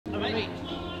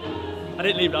I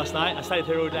didn't leave last night. I stayed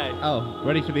here all day. Oh,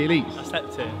 ready for the elites? I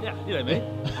slept here. Yeah, you know me.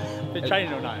 Been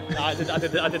training all night. No, I did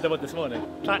the one this morning.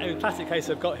 Classic case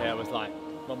I've got here was like,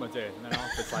 what am I doing? And then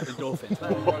after it's like endorphins.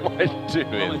 What am I doing?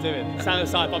 What am I doing? Stand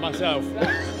aside by myself,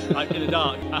 like in the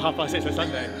dark, at 6:30 on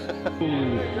Sunday.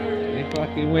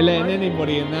 We're letting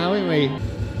anybody in now, aren't we?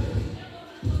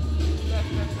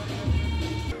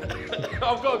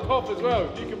 I've got a cough as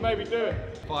well. You can maybe do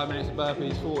it. 5 minutes of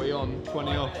burpees, 40 on,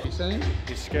 20 off. You saying?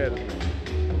 He's scared of me.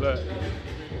 Look.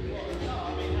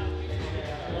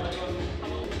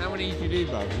 How many do you do,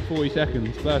 bro? 40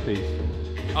 seconds, burpees.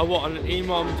 I what, on an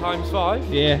EMOM ×5?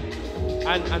 Yeah.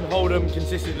 And hold them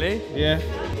consistently? Yeah.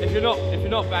 If you're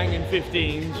not banging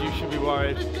 15s, you should be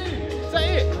worried. Is that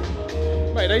it?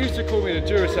 Mate, they used to call me the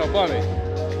Duracell bunny.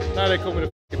 Now they call me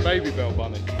the f***ing Baby Bell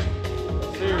bunny.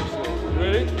 Seriously.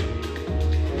 Really?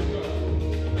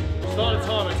 Start the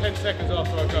timer 10 seconds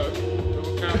after I go.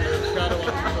 We'll count to 1 to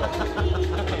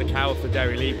 12. The cow for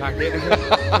Dairy Lee packet.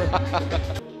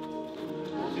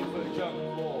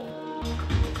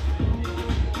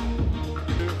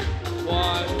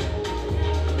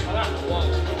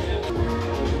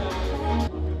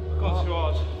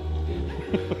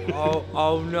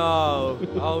 Oh no.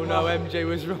 Oh no, MJ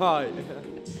was right.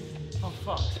 Oh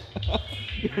fuck.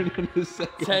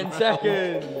 10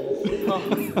 seconds.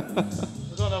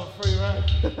 I've got another 3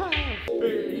 rounds.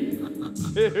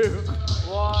 3, 2,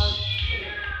 1.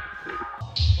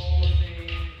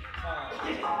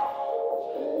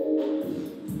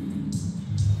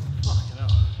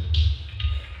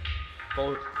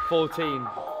 14,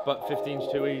 but 15's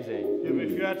too easy. Yeah, but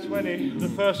if you had 20 the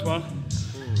first one,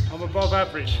 I'm above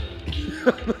average.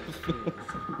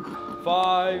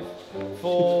 5,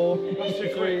 4,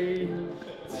 3,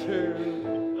 2,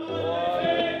 1.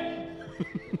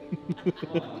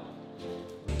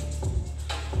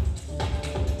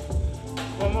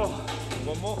 One more.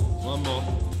 One more. One more.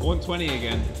 120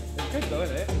 again. It's good though,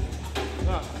 isn't it?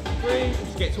 No. 3,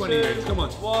 Let's get 20 2, then, come on.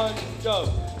 1, go.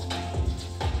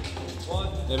 1,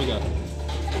 There we go. 2,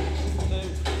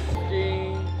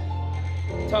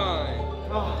 15, time.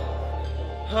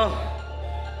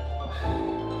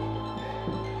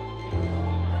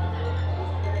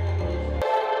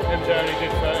 MJ only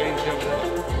did 13 the other day.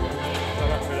 I'm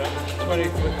happy with that. 20,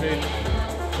 15,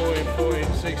 14,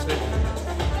 16.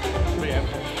 Pretty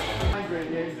empty.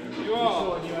 You are?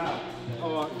 Sorting you out.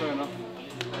 Alright, fair enough.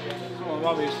 That's what my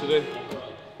mum used to do.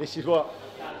 This is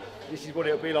what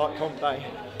it'll be like comp day.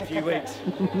 A few weeks.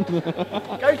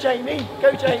 Go Jamie!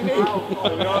 Go Jamie!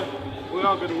 We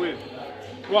are going to win.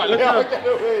 Right, look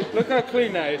how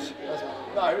clean that is.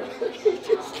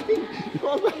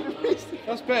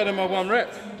 That's better than my 1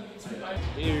 rep.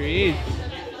 Here he is.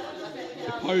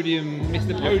 The podium,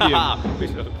 Mr. Podium.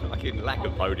 Fucking lack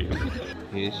of podium.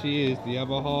 Here she is, the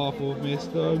other half of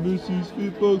Mr. and Mrs.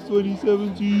 Fitbox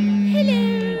 2017.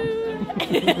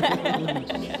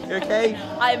 You okay?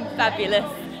 I'm fabulous,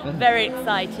 very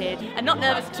excited, and not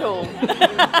nervous at all.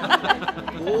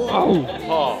 Whoa!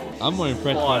 Heart. I'm more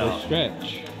impressed by the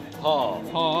stretch. Heart.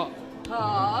 Heart.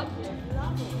 Hard.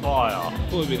 Fire.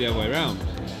 Thought it'd be the other way around.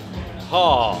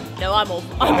 Heart. No, I'm all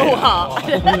heart. I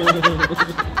think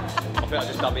I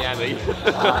just done the Andy.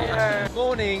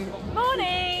 Morning.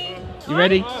 Morning. You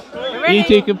ready? ready? You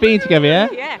two competing together, yeah?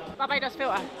 Yeah, Barbados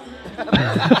filter.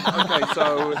 Okay,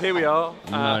 so here we are.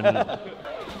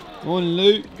 Morning,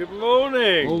 Luke. Good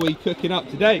morning. What are we cooking up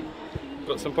today?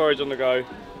 Got some porridge on the go.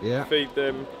 Yeah. Feed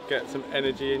them, get some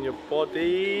energy in your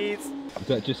bodies. Is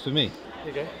that just for me?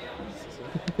 Here you go.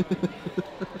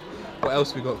 What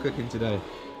else we got cooking today?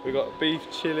 We got beef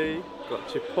chili, got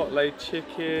chipotle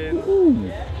chicken,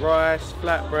 Ooh. rice,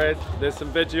 flatbread. There's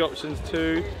some veggie options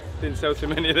too. Didn't sell too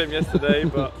many of them yesterday,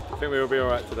 but I think we'll be all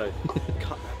right today.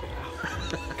 Cut that bit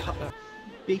out. Cut that.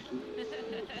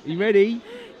 You ready?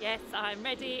 Yes, I'm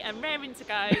ready and raring to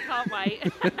go. Can't wait.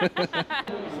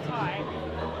 It's time.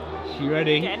 You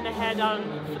ready? Getting the hair done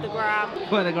for the gram.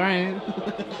 For the ground.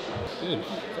 Good.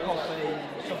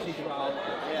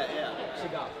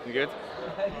 You good?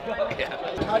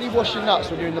 How do you wash your nuts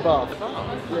when you're in the bath?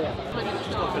 Yeah.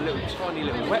 Just like a little tiny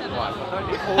little wet wipe, don't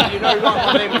you? Or you know, like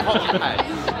one of them hot pads.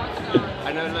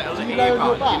 I know, like on the ear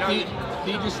bud,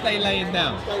 Do you just stay laying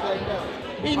down?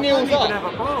 He kneels up. Have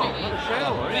a bath, have a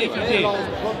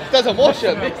shower. Doesn't wash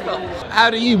them. How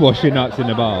do you wash your nuts in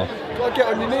the bath? Gotta get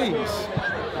on your knees.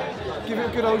 Give it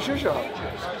a good old shush up.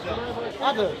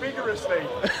 Adam. Vigorously.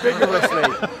 Vigorously.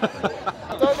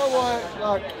 I don't know why,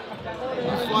 like,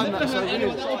 you find that so weird.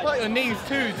 You put your knees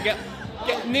too to get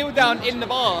kneel down in the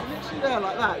bath. Yeah,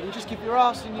 like that. You just give your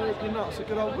ass and your nuts a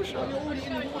good old push up. You're already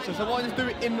in the water, so why just do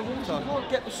it in the water? You can't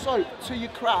get the soap to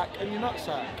your crack and your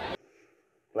nutsack.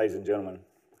 Ladies and gentlemen,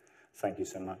 thank you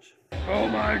so much. Oh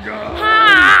my god!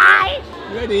 Hi!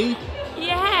 Ready?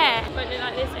 Yeah! Putting it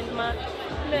like this in my...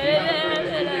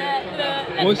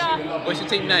 What's your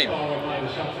team name? I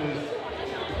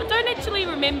don't actually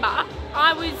remember.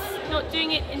 I was not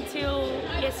doing it until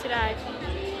yesterday.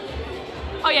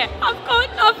 Oh yeah, I've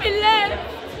got nothing left.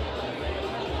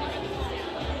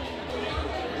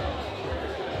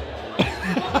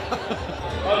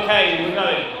 Okay, we're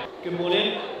going. Good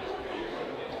morning.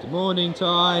 Good morning,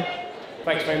 Ty.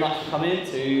 Thanks very much for coming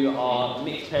to our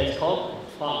mixed pairs comp,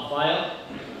 Spartan Fire,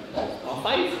 our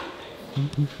fave.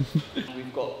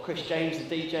 We've got Chris James, the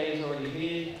DJ, is already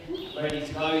here, ready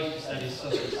to go. He's just had his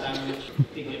sausage sandwich.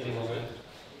 Didn't get anything wrong with it.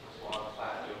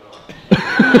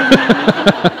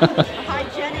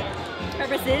 Hygienic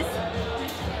purposes,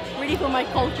 really for my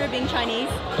culture being Chinese.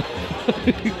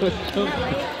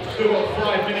 Still got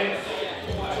 5 minutes.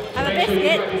 Have a Make sure you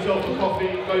biscuit get yourself a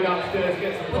coffee, go downstairs,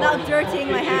 get some without coffee. dirtying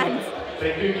my hands.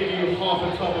 They do give you half a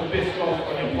tub of biscuit on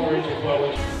your porridge as well.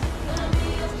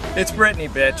 It's Brittany,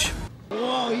 bitch.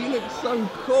 Whoa, you look so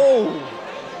cool.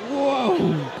 Whoa.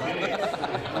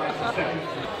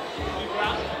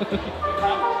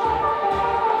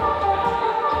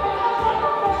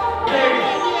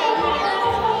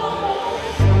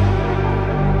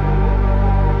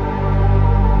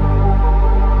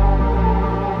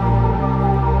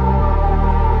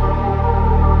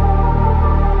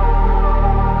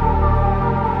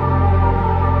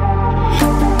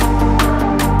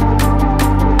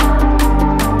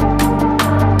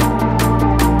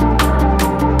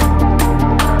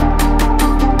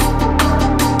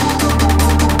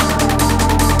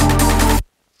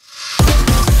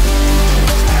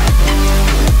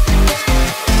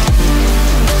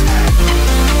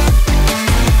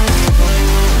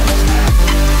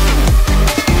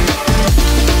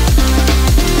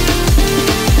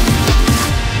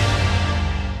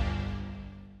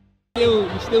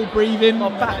 Still breathing. My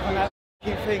back on that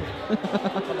thing.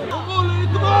 Come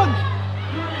on!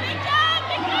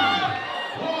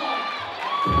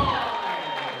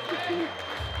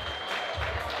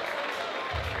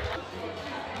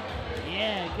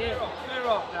 Yeah, clear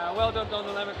up now. Well done, Don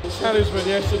 11. Talisman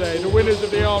yesterday, the winners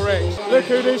of the RX. Look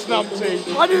who this numpty.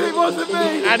 I knew it wasn't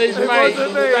me! And his It mate,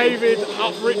 wasn't me. David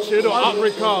Uprichard or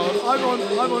Upricard, I'm on the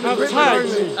have Brittany tagged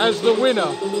only. as the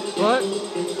winner, right?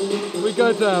 We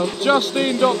go down.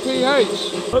 Justine.ph.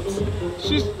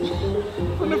 She's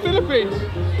from the Philippines. She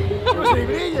wasn't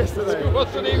even here yesterday.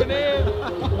 Wasn't even here.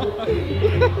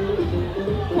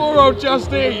 Poor old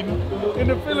Justine in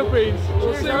the Philippines. She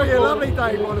was having a lovely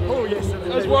day on the pool yesterday.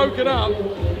 Has woken up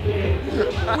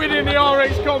winning the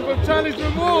RX comp of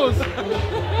Talisman Wars.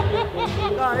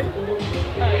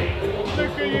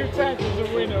 Look who you tagged as a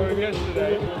winner of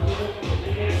yesterday.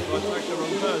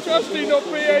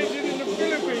 Justine.ph in the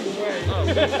Philippines, mate.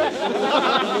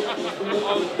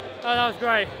 Oh, that was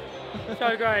great.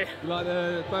 So great. You like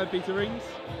the 5 pizza rings?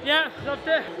 Yeah, loved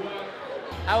it.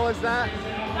 How was that?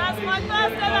 That's my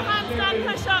first ever handstand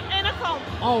push-up in a comp.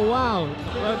 Oh wow!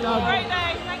 Well done. Great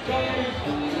day, thank you.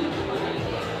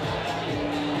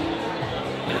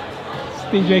 It's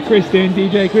DJ Chris doing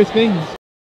DJ Chris things.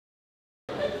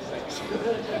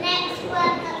 The next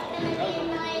workout's going to be a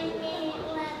 9-minute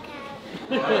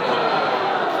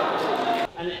workout.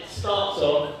 And it starts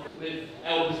off with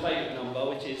Elba's favourite number,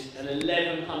 which is an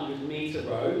 1100 metre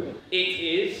row. It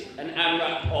is an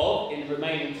AMRAP of, in the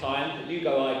remaining time, you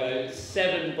go, I go,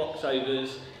 7 box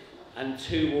overs and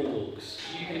 2 wall walks.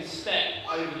 You can step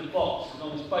over the box as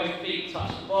long as both feet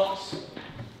touch the box.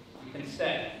 You can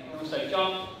step. You can also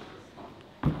jump,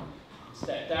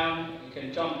 step down. You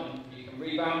can jump and you can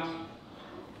rebound,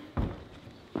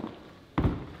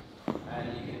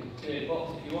 and you can clear the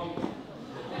box if you want.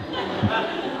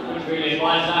 Wouldn't really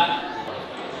advise that.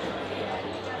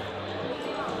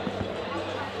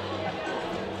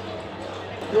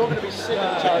 You're going to be sick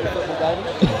of Charlie football game.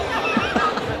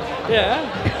 Yeah.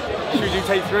 Should we do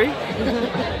take 3?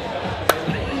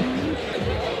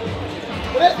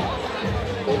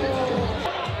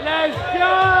 Let's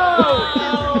go!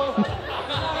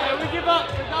 Yeah, we give up.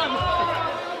 We're done.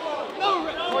 No,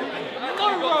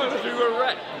 You were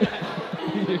wrecked.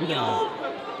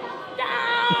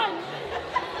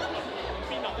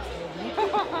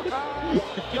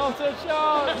 not a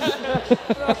chance.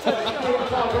 Not a chance.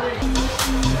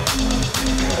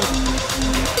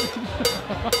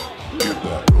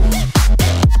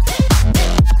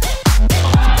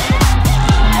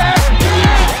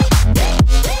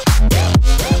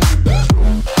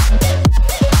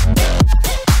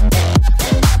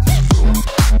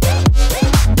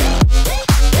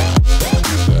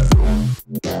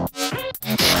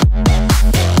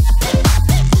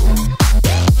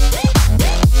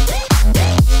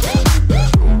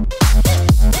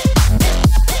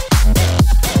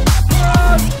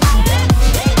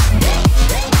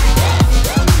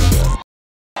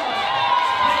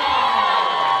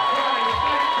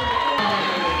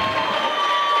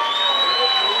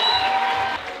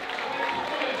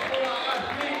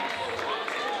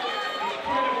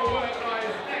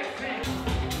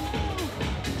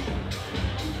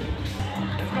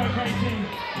 go, great team.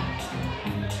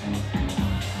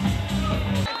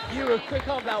 You were quick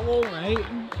up that wall, mate.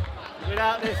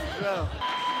 Without this as well.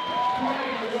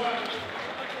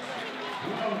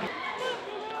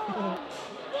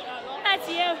 That's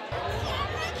you.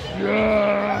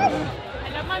 Yeah! I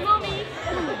love my mommy.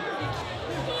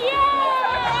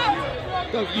 Yeah!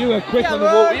 Look, you were quick on the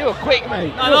wall. You were quick,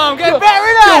 mate. I know, I'm getting better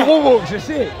in Your that. wall walks are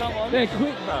sick. They're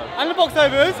quick, bro. And the box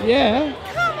overs. Yeah.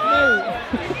 Come on!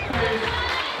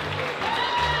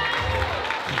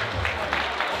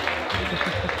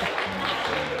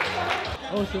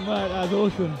 Awesome, mate. That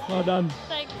was awesome. Well done.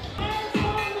 Thanks.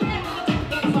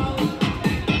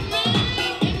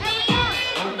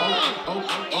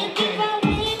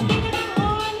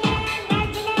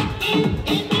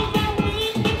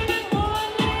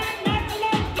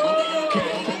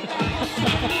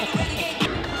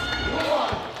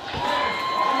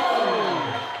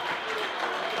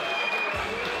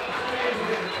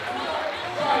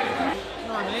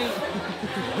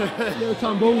 Little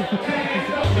tumble.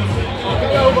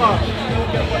 Get over.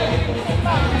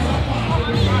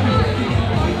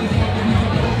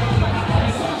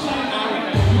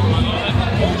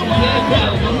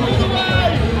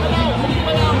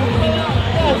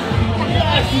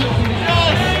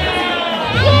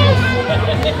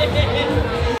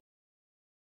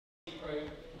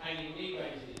 Hanging knee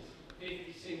raises,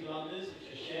 50 single unders which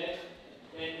are shared,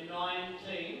 then 9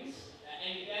 cleans at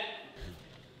any gap.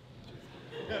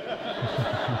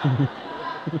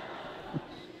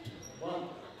 1,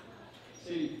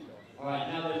 2. Alright,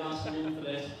 now they're nice and in for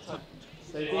this.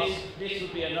 So this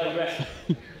would be a no rep.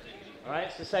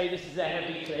 Alright, so say this is a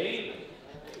heavy clean.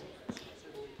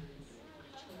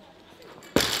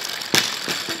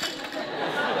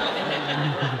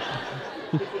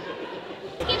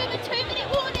 Give him a 2-minute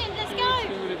warning, let's go.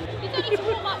 You don't need to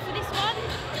warm up for this one.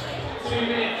 2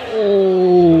 minutes.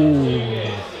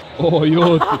 Oh,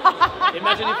 you're.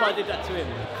 Imagine if I did that to him.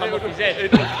 Come off his head.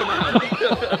 It'd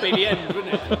be the end,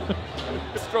 wouldn't it?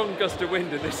 Strong gust of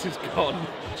wind and this is gone.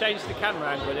 Change the camera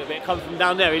angle a little bit. Come from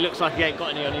down there. He looks like he ain't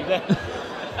got any on his head.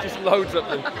 Just loads up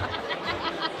them.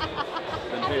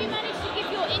 Have you managed to give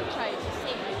your intro to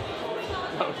sing?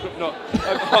 No, not.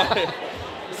 Hi.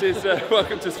 This is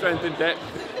welcome to Strength in Depth.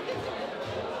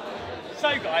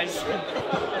 So guys,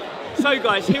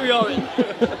 here we are.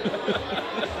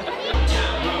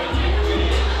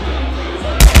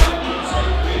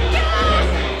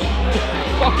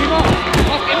 Fuck him up!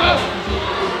 Fuck him up!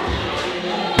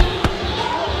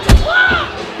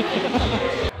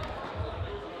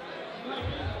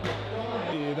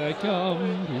 Here they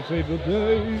come to save the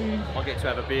day. I'll get to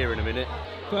have a beer in a minute.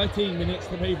 13 minutes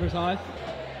to be precise.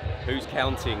 Who's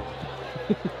counting?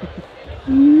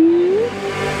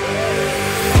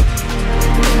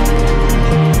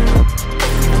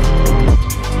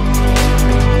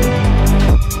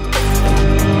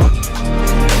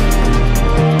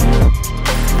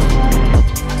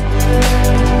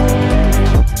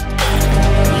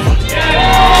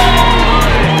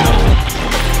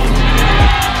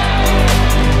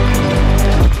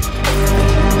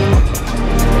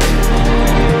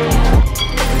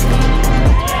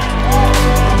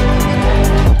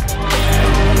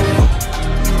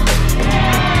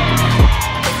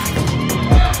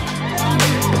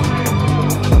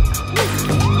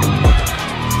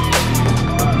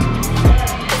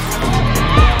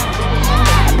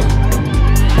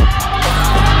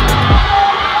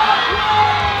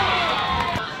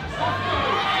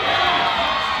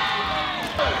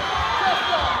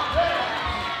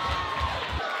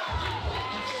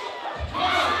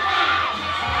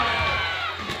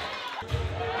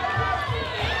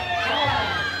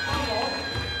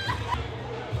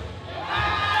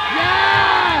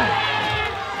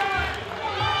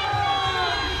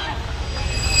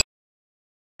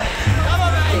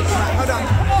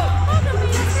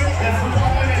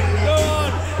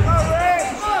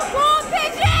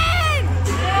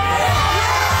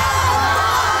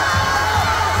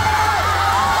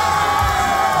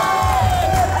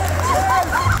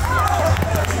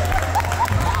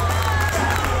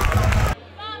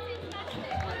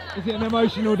 Is it an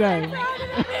emotional day?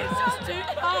 It's just too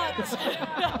much.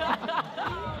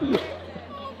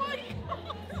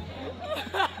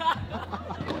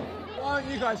 Why aren't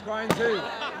you guys crying too?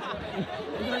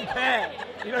 You don't care.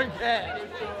 You don't care.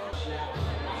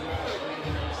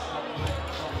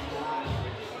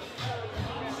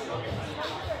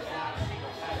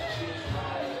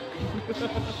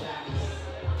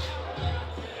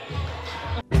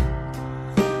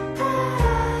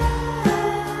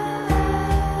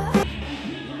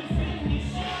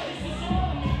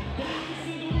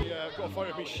 Got a photo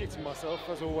of me me shitting myself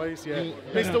as always. Yeah, You-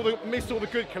 missed all the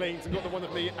good cleans and got the one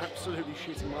of me absolutely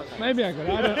shitting my pants. Maybe I got it.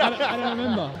 I don't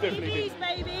remember. Definitely did. CBs,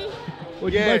 baby.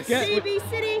 What did you both get? CB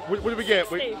City. What did we get?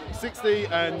 60. 60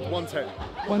 and 110.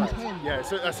 110. Yeah,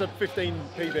 so that's a 15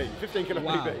 PB, 15 kilo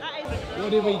Wow. PB. What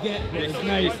did we get?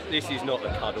 Mate, This is not the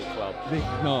cuddle club. this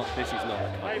is not. This is not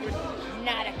the cuddle.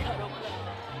 Not a cuddle.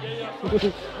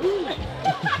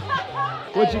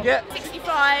 What'd you get?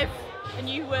 65, and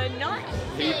you were 9.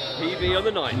 PB on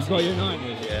the 90. You got your 90.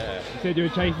 Yeah. You said you were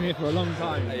chasing it for a long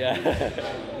time. Yeah.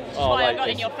 That's why I got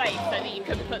in your face so that you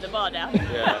couldn't put the bar down.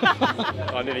 Yeah.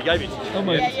 I nearly gave it to you.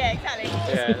 Almost. Yeah, exactly.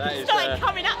 Yeah, that It is. started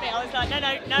coming at me. I was like,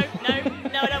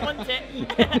 no, I don't want it.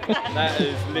 That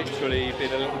has literally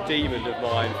been a little demon of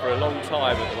mine for a long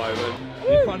time at the moment.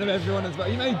 In front of everyone as well.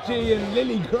 You made G and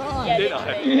Lily cry. Yeah, Did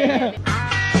I? Yeah.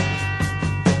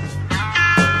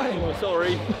 Oh,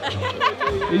 sorry.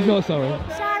 He's not sorry.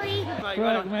 Sorry.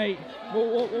 Correct, mate.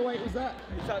 What weight was that?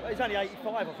 It's only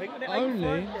 85, I think, isn't it? Only?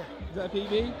 85? Is that a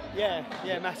PB?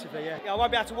 Yeah, massively, yeah. I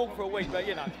won't be able to walk for a week, but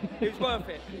you know, it was worth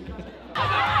it.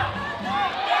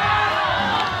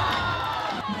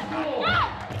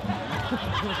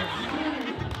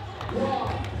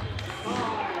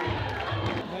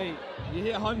 Mate, you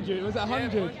hit 100. Was that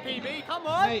 100? PB, come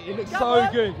on! Mate, it looks Come so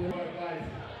on. good.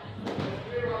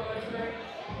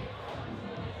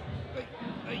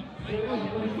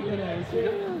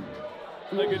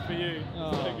 No good for you.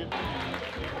 Oh. No good.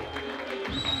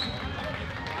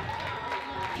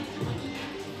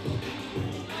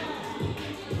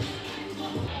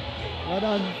 Well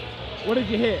done. What did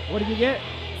you hit? What did you get?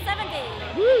 70.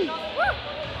 Woo! Woo!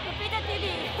 Repeated PB.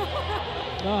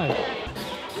 Nice.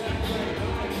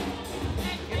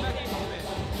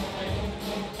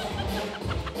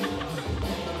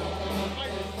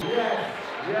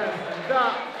 Yes, and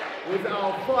that was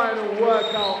our final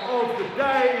workout of the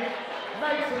day.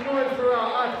 Make some noise for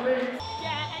our athletes.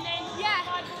 Yeah, and then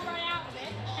I just run out of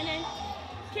it, and then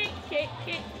kick,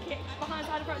 behind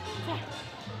side of front.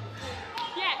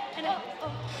 Yeah, and then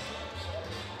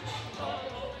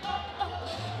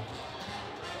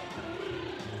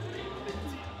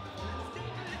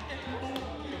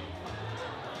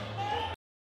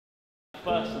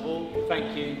First of all,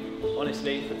 thank you,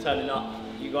 honestly, for turning up.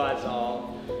 You guys are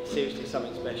seriously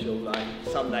something special. Like,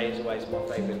 Sunday is always my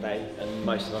favourite day, and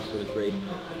most of us would agree.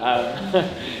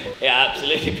 It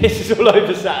absolutely pisses all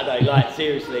over Saturday. Like,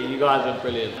 seriously, you guys are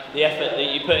brilliant. The effort that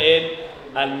you put in,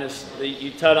 and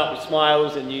you turn up with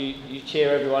smiles, and you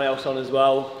cheer everyone else on as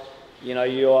well. You know,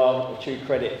 you are a true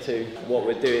credit to what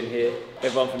we're doing here.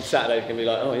 Everyone from Saturday can be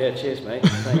like, oh yeah, cheers, mate.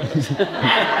 Thanks.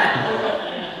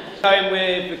 Going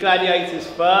with the Gladiators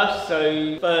first,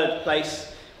 so third place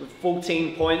with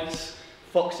 14 points,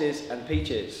 Foxes and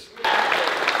Peaches.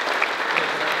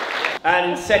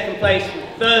 And in second place with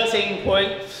 13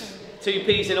 points, 2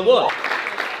 peas in a wad.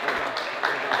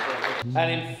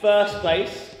 And in first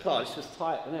place, God, this was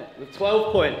tight, wasn't it? With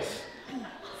 12 points,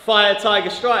 Fire Tiger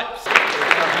Stripes.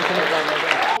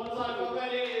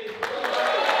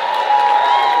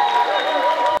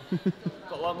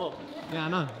 Got one more. Yeah, I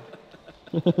know.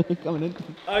 Coming in.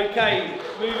 Okay,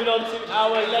 moving on to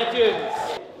our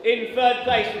legends. In third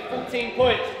place with 14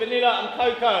 points, Vanilla and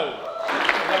Coco.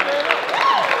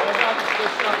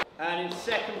 And in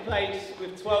second place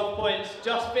with 12 points,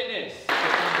 Just Fitness.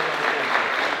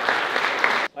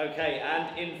 Okay,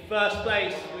 and in first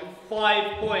place with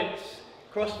 5 points,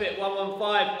 CrossFit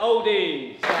 115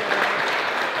 Oldies.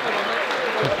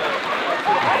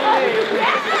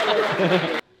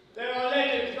 There are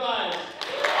legends, guys.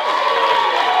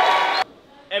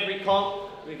 Every comp,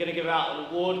 we're going to give out an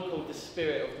award called the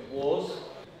Spirit of the Wars.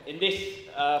 In this,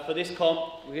 for this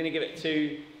comp, we're going to give it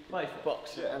to both a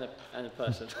boxer and a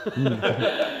person.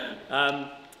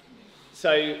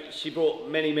 So she brought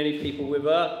many people with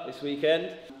her this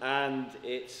weekend, and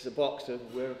it's a boxer.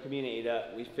 We're a community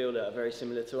that we feel that are very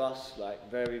similar to us, like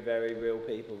very real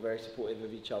people, very supportive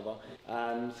of each other,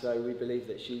 and so we believe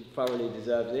that she thoroughly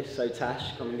deserves this. So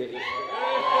Tash, come and get your.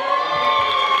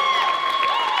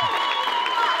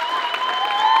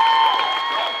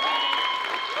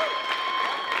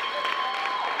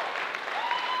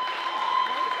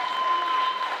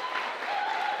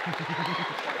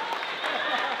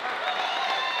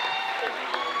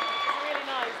 Really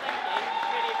nice, thank you.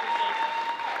 Really appreciate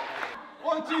it.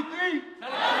 1, 2, 3.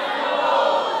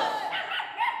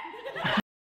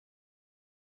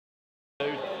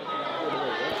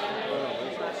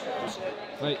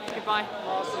 Wait. Goodbye.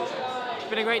 It's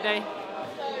been a great day.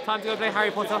 Time to go play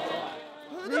Harry Potter.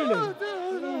 Really?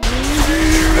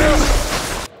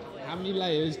 How many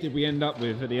layers did we end up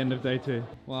with at the end of day 2?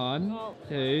 1,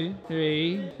 2,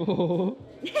 3, 4.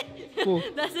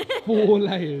 That's it. 4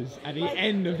 layers at the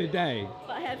end of the day.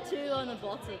 But I have 2 on the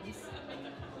bottoms.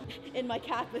 In my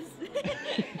kappas.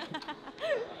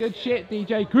 Good shit,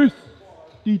 DJ Chris.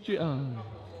 DJ.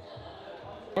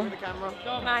 Give me the camera.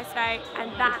 Nice day,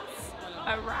 and that's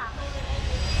a wrap.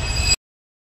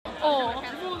 Or,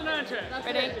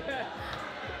 ready?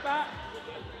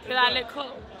 Did that look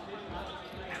cool?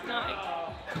 No.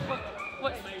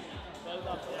 What's...